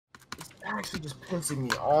actually just pissing me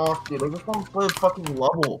off, dude. I just want to play a fucking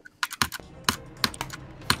level.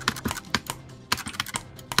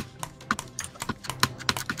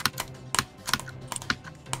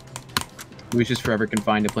 He was just forever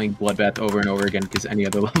confined to playing Bloodbath over and over again because any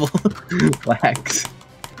other level lags.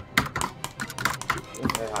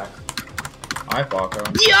 Okay, hi. Hi, Falco.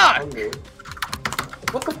 Yeah!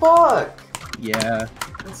 What the fuck? Yeah.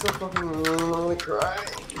 I'm so fucking crying.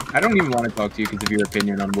 I don't even want to talk to you because of your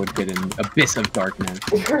opinion on Woodkid and Abyss of Darkness.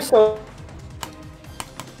 You're so...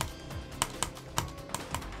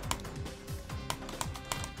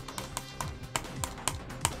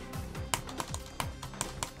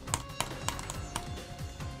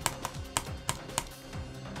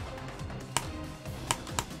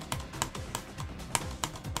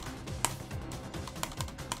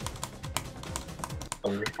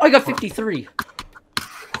 I got 53.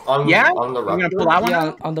 Yeah? On the I'm gonna Rupture? pull that one Yeah,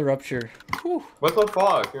 out? on the Rupture. Whew. What the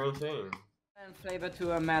fuck? You're insane. And flavor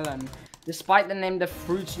to a melon. Despite the name, the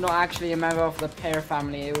fruit's not actually a member of the pear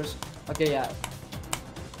family. It was okay, yeah.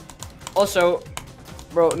 Also,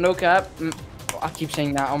 bro, no cap. I keep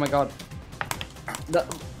saying that. Oh my god. The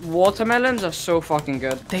watermelons are so fucking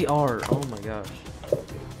good. They are. Oh my gosh.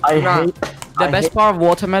 I Nah, hate... the best part of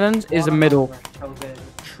watermelons is the middle.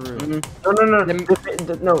 True. No.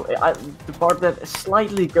 No, the part that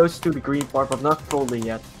slightly goes to the green part, but not fully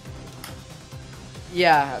yet.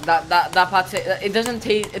 Yeah, that part. It doesn't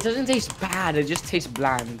taste bad. It just tastes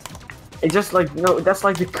bland. It's just like, no, that's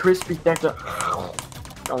like the crispy texture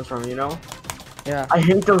comes from, you know? Yeah. I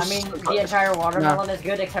hate those. I mean, the entire watermelon is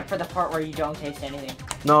good except for the part where you don't taste anything.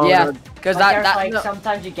 No, Yeah, no, because Like, that there's, no.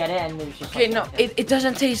 sometimes you get it and there's just Okay, like, no, it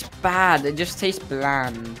doesn't taste bad. It just tastes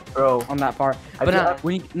bland bro. on that part. I But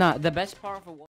feel- the best part of a